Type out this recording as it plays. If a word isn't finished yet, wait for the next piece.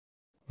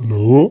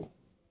Hello?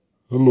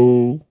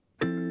 Hello?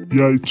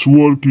 Yeah, it's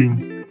working.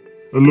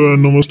 Hello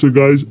and namaste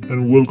guys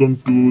and welcome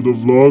to the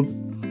vlog.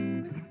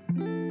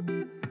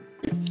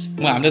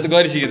 हामीले त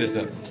गरिसके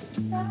त्यस्तो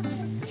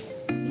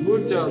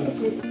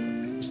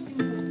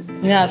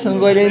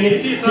यहाँसँग कहिले नि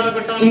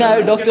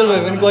यिनीहरू डक्टर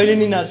भयो भने कहिले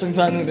नि यिनीहरूसँग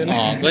जानु हुँदैन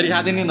गरी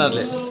खाँदैन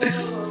यिनीहरूले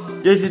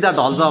यही सिधा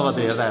ढल्छ अब त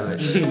हेर्दा हेर्दै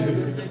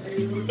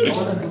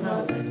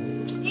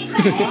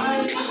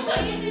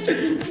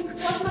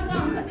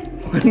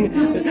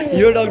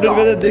यो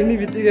डक्टरको त देख्ने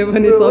बित्तिकै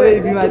पनि सबै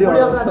बिमारी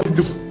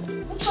हराउँछ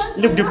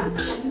डुप डुप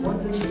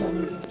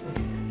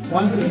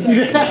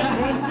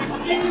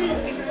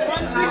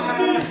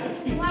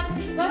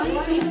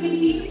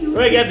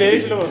ओए क्या धेरै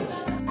स्लो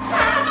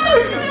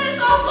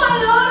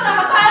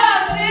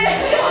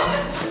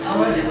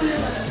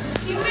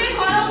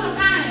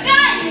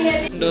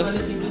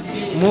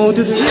म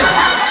उठ्यो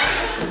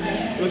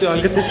त्यो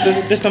हल्का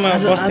त्यस्तोमा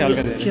बस्थ्यो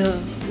हल्का क्या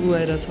ऊ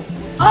आइरहेछ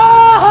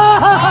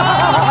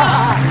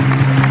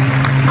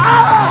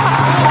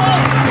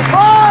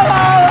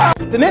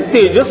इतने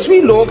तेजस्वी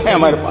लोग हैं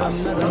हमारे पास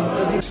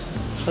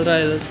खतरा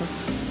आइरहेछ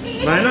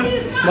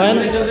भएन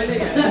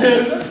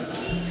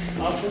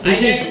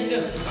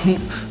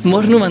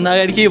मर्नुभन्दा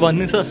अगाडि के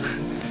भन्नु छ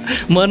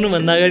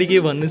मर्नुभन्दा अगाडि के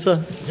भन्नु छ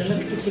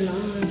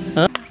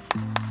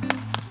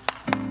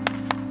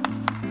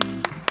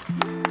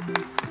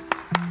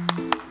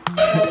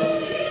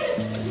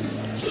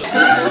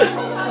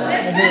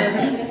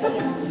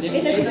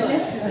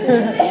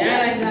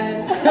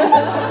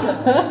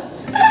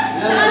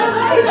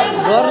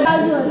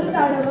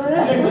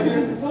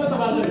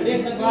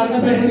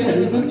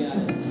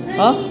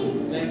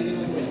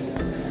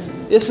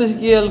यसपछि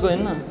केएलको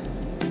होइन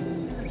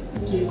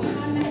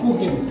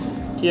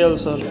केएल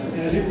सर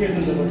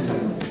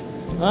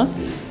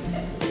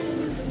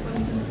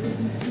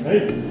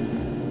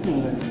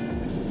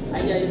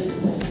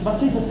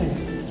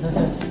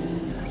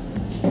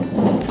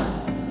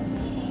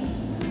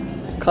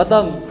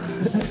खत्म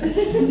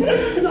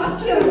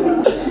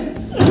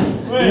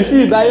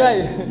बाई बाई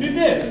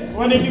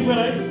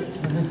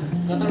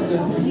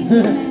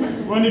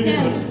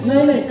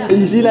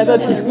हिसीलाई त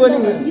ठिक पनि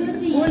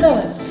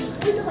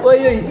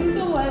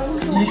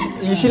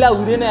हिसीलाई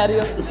हुँदैन यार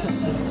यो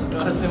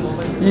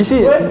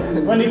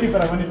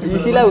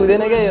हिसीलाई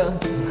हुँदैन क्या यो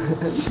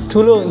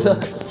ठुलो हुन्छ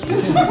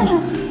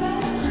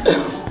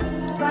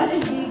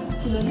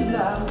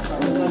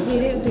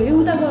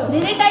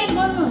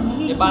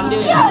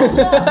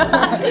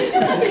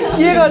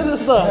के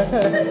गर्छस् त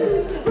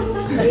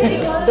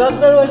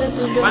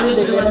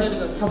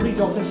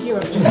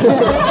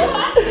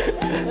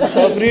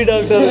छपरी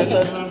डक्टर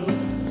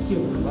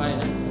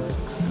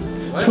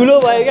ठुलो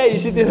भयो क्या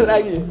हिसी त्यसको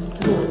लागि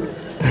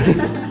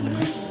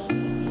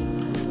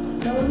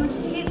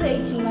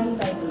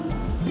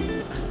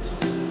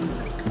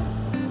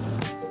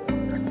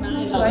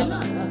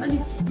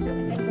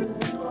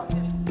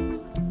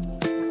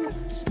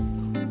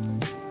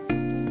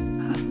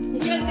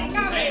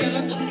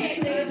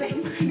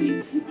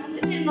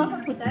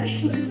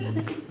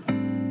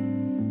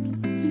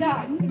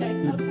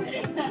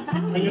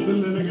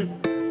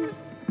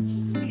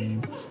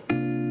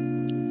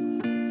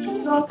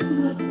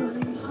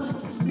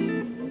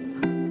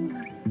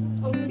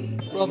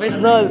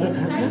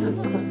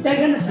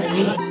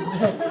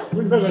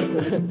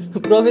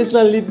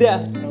प्रोफेसनल लिद्या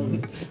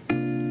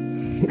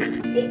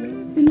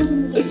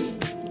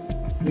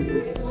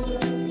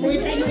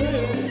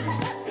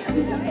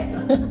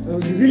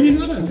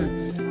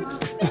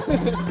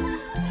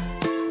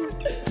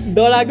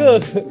डराको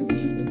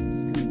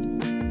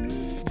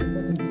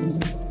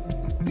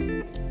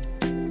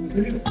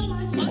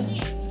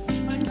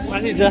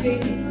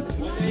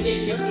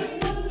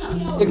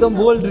एकदम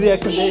बोल्ड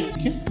रिएक्शन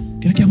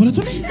तेरा क्या बोला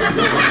तूने?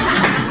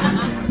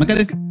 मैं कह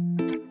रही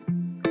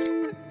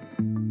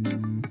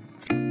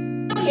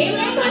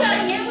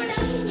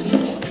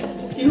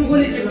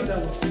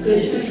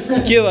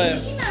के भयो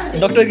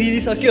डक्टर गिरी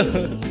सक्यो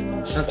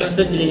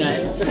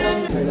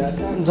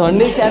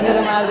झन्डै च्यापेर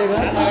मारिदिएको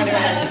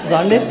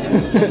झन्डै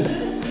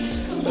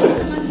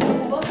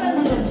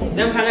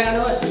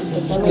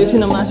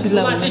एकछिन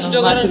मासुलाई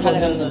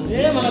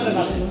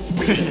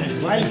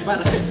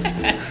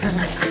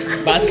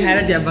भात खाएर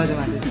च्याप बाजे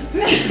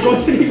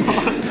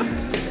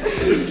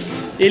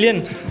एलियन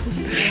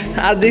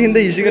आजदेखि त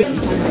हिँसेको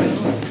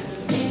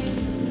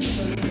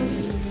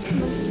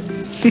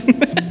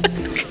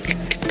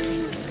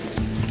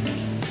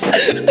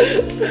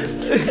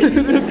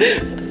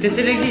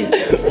त्यसैले कि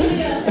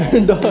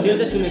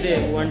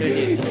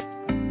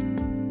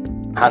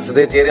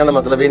हसदे चेहरे का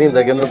मतलब ये नहीं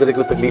होता कि उन्हें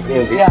कोई तकलीफ नहीं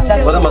होती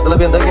उसका मतलब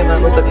ये होता कि ना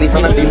उन्हें तकलीफ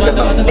ना डील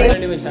करना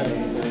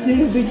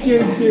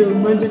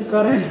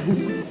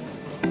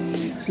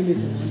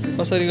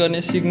कसरी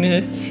गर्ने सिक्ने है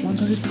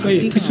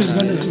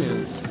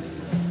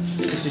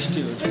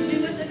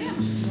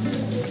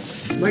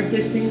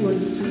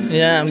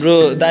यहाँ हाम्रो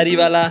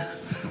दारीवाला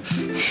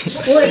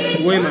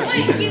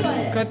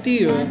कति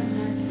हो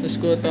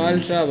यसको त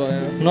अल्ट्रा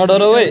भयो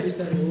नडर है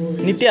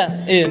नित्या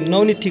ए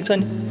नौनी ठिक छ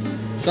नि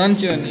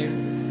सन्च्यो नि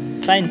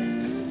फाइन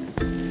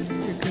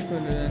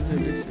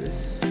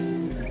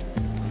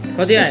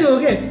कति आयो हो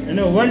के हैन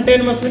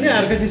 110 मा सुन्यो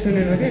अर्को चाहिँ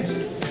सुनेन के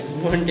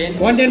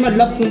 110 मा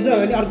लप सुन्छ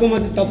भने अर्कोमा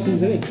चाहिँ टप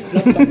सुन्छ नि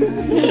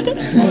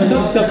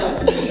लप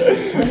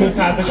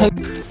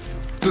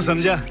तू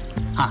समझा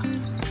हाँ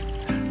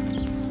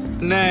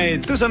नहीं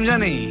तू समझा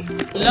नहीं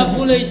लप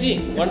कुन ऐसी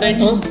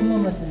 190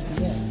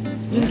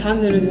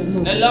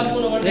 लप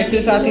कुन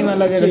 160 मा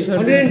लगेर 110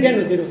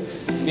 हो तेरो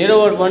मेरो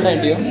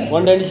 190 हो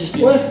 190 60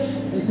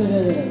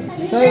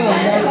 सही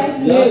भन्दा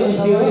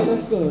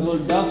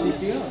डब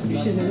 60 हो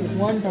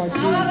 130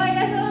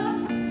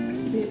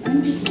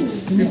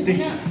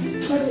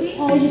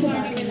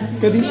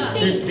 कति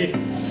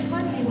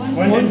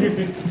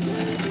 150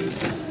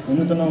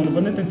 हुनु त नहुनु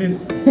पर्ने त्यति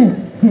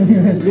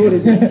लो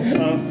रहेछ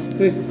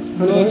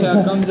लो छ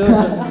कमजोर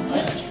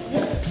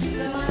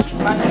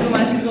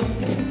मासिको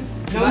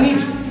नौनी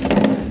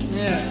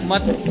म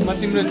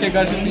तिम्रो चेक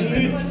गर्छु नि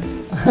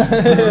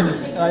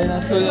हैन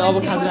छोरी अब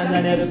खाजा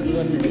जाने जस्तो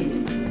गर्ने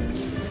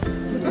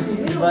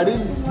body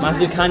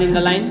Maasir Khan in the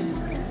line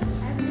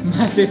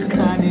Maasir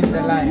Khan in the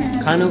line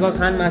खानु का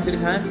खान मासिर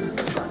खान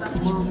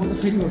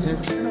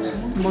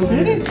मन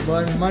गरेन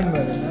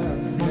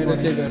मेरो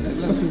चेक गर्नु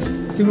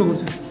तिम्रो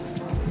गर्छ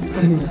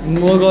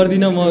म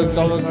गर्दिन म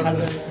तल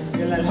खाजा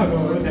यसलाई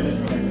लगाऊ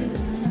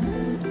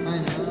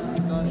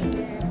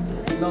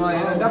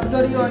हैन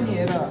डाक्टर यो अनि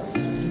हेर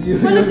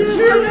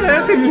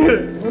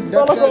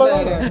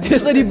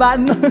यसरी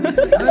बाँध्न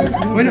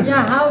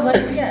यहाँ हाउ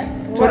भन्छ क्या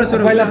छोरा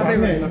पहिला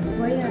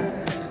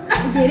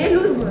धेरै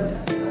लुज भयो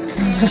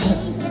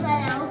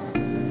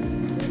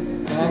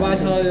बाबा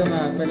छ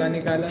योमा पहिला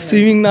निकाल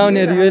स्विमिङ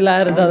नआउनेहरू यही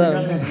लाएर जाँदा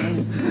हुन्छ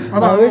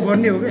अब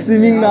भन्ने हो के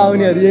स्विमिङ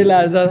नआउनेहरू यही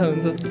लाएर जाँदा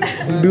हुन्छ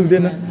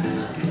डुब्दैन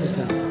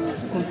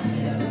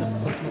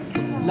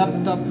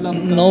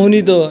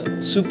नआउनी त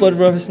सुपर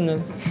प्रोफेसनल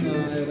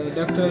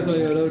डाक्टर छ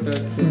एउटा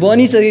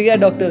बनिसक्यो क्या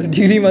डक्टर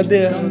डिग्री मात्रै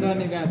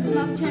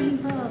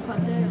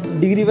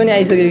डिग्री पनि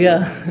आइसक्यो क्या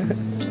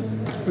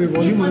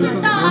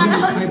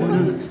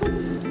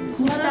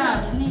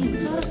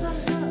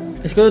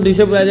यसको त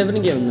 200 पुरा चाहिँ पनि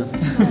के हुन्न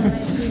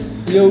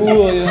यो ऊ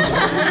हो यो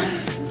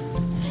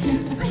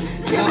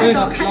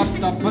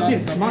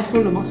मास्क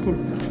खोल्नु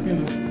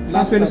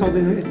सास फेर्न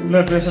सक्दैन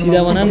है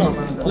सिधा बना न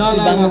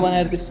बाङ्गो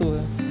बनाएर त्यस्तो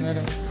भयो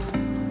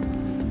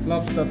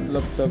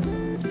लपटप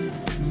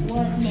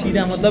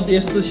सिधा मतलब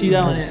यस्तो सिधा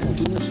भने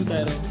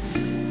सुताएर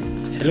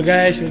hello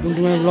guys welcome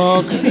to my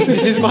blog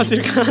this is Maasir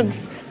खान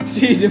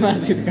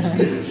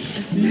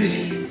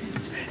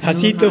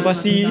हसी तो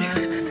बसी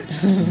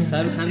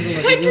शाहरुख खानको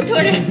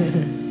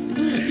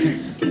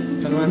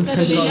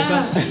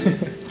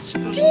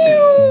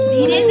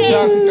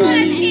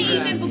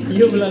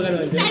यो ब्लगर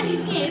हो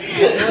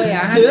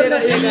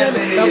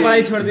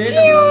तपाईँ छोड्दै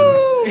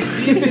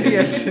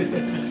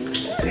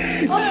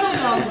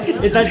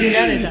यता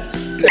चिन्या नि यता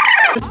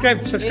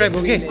सब्सक्राइब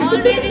हो के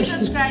अलरेडी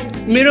सब्स्क्राइब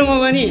मेरोमा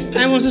पनि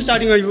I am also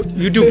starting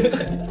YouTube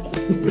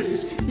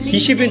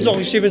हिस्से पनि चौक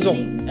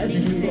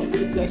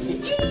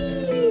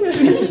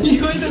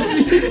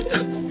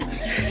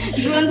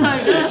ड्रोन छ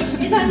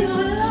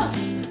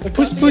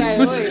पुस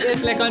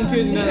यसलाई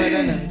कन्फ्युज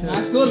नगर्दैन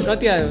स्कोर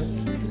कति आयो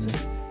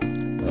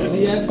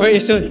ओए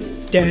यसो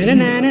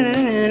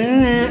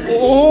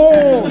ओ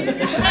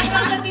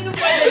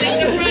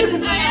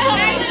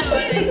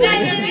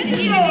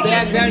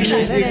ब्याकग्राउन्ड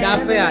म्युजिक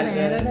आफै हाल्छ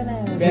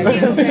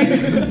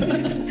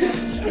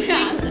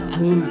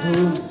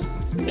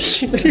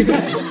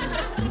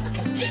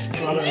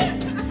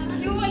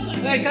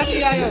कति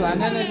आयो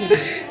भन न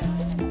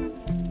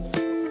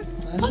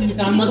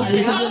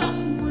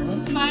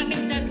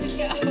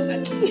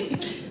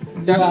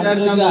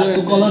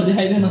कलर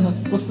देखाइदेन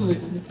कस्तो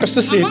भइछ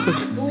कस्तो सेट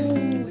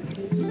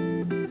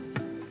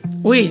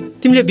ओए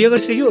तिमीले बिहे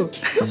गरिसक्यो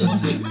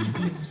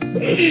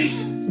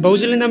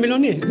भाउजूले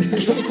नमिलाउने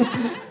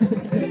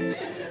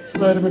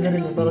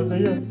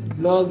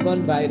ब्लग गन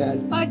भाइरल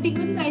पार्टी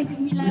पनि चाहिन्छ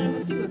मिलाएर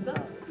बत्तीको त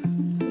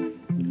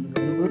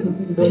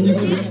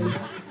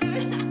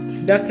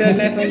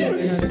डाक्टरलाई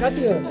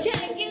कति हो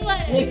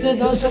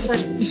 110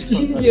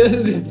 स्किन केयर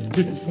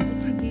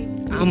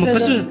आमा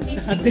कस्तो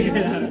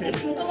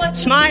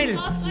स्माइल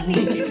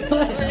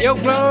यो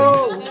ब्रो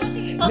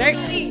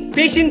नेक्स्ट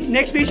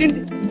पेशेन्ट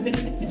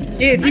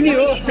ए तिमी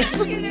हो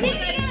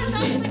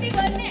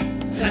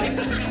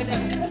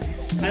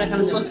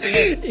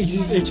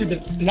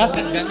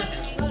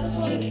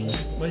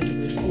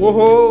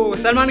ओहो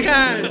सलमान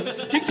खान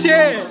ठीक से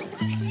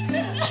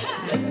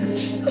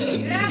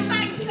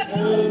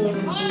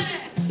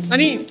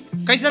अनि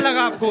कैसा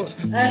लगा आपको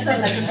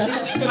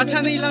अच्छा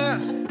नहीं लगा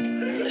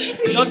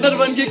डॉक्टर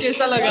बन के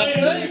कैसा लगा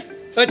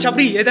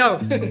छपरी ये दाओ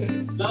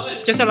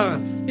कैसा लगा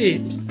ए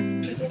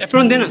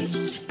एप्रोन देना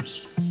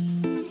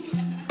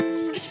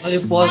अरे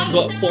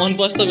पॉन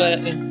पॉज तो गया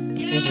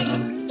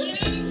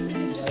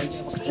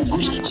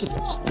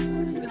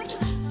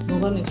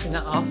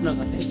अफ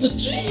नगर्ने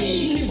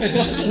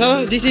No,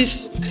 this is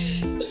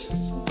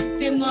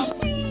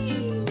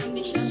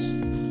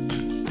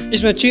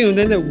यसमा चिज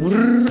हुँदैन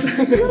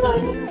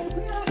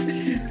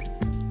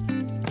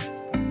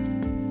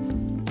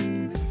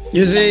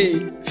यो चाहिँ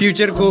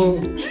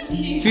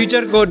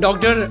फ्युचरको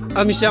डक्टर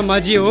अमिषा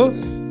माझी हो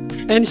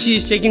and C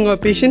is taking a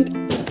patient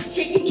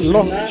ल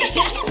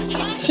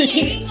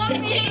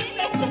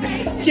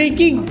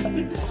चेकिङ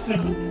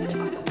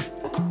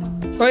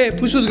ओए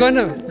पुसपुस गर्न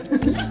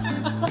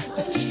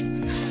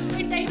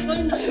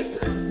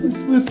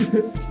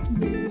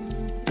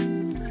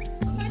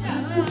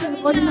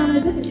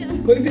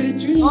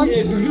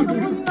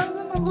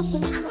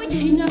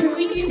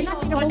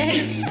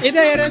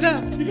यता हेर त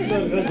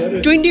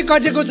 20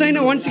 कटेको छैन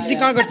 160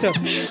 कहाँ गर्छ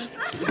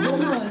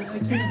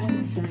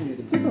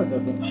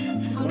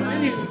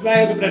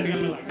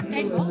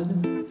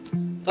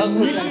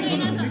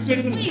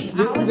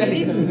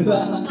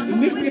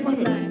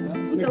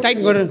टाइट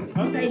गर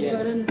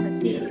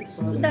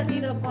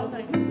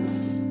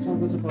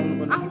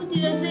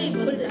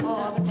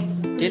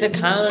त्यही त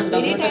खाना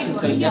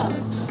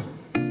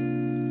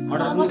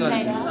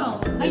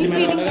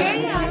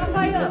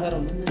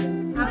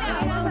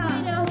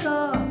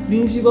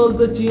प्रिन्सिपल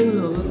त चेन्ज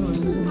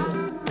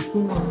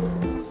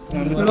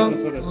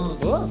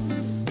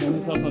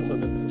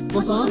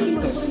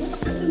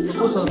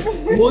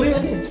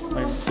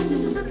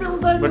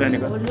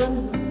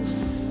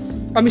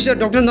अमिषा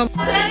डक्टर नाम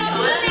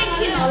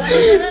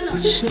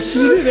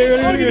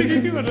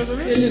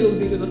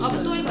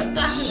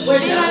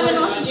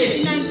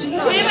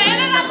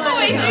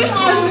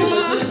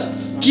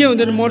के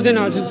हुँदैन मर्दैन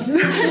आज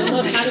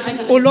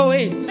ओ लो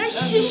ए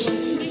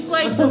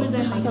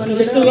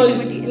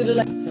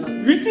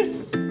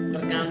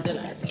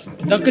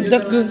धक्क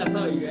धक्क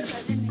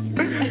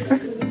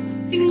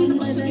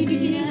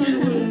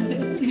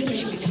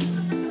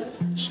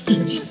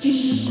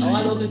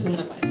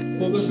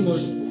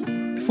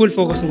फुल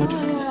focus mode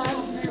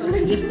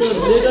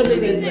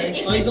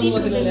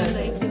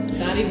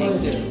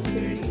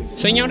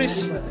सेन्योरिस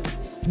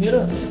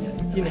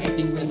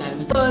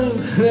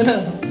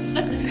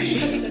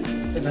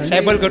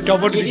साइबलको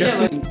topper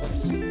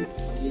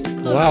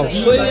wow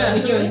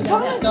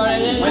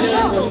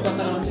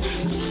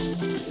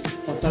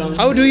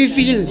how do you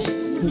feel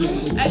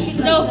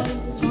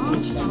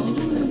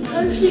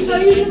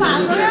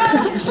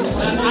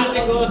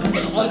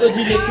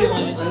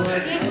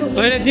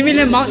होइन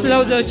तिमीले मास्क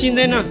लाउँछ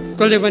चिन्दैन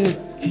कसले पनि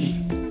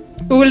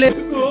उसले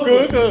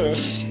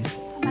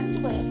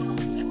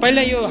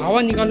पहिला यो हावा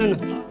निकाल्न न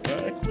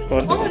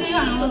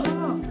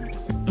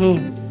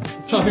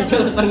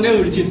सँगै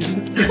उड्छिन्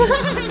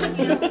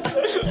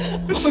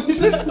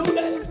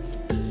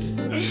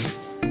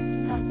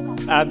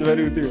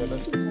हातभरि उति होला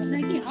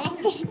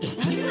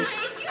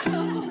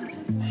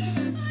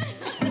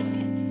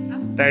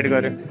टाइट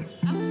गर्यो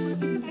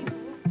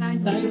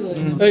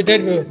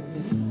टाइट भयो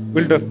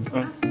उल्टो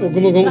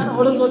घुम घुम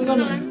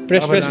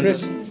प्रेस प्रेस प्रेस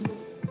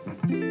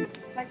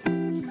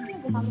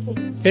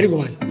फेरि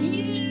घुमायो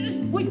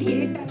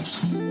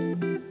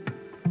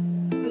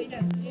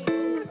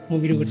म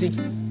भिडियो गर्छु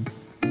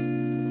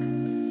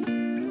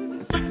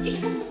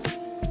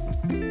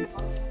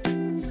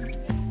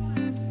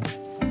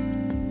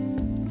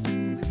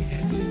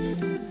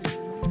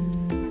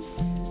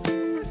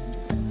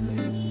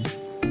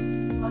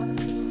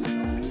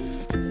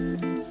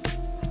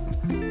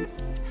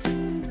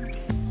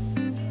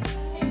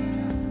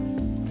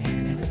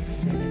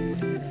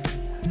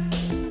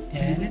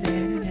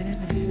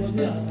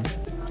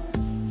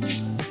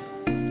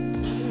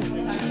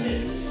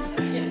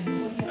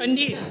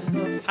अन्डी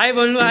हाई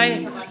भन्नु हाई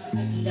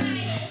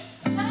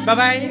बाय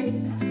बाय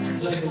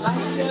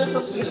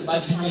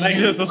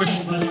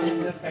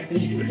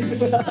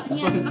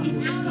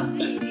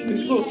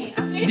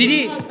दिदी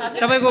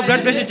तपाईँको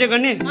ब्लड प्रेसर चेक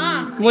गर्ने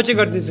म चेक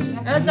गरिदिन्छु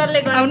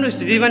आउनुहोस्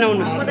दिदी पनि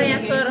आउनुहोस्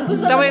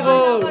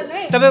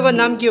तपाईँको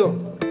नाम के हो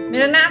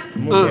मेरो नाम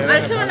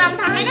नाम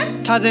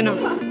थाहा छैन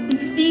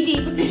दिदी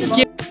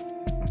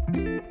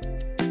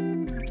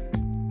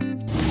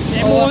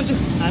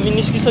हामी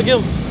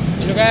निस्किसक्यौँ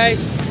Hello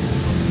guys,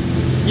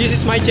 this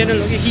is my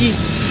channel. Okay, he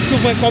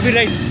took my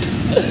copyright.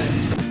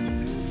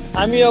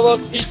 हामी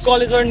अब इस्ट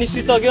कलेजबाट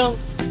निस्किसक्यौँ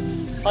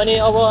अनि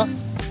अब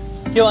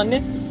के भन्ने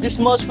this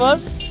much for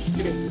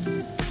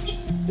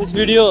this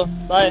video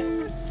by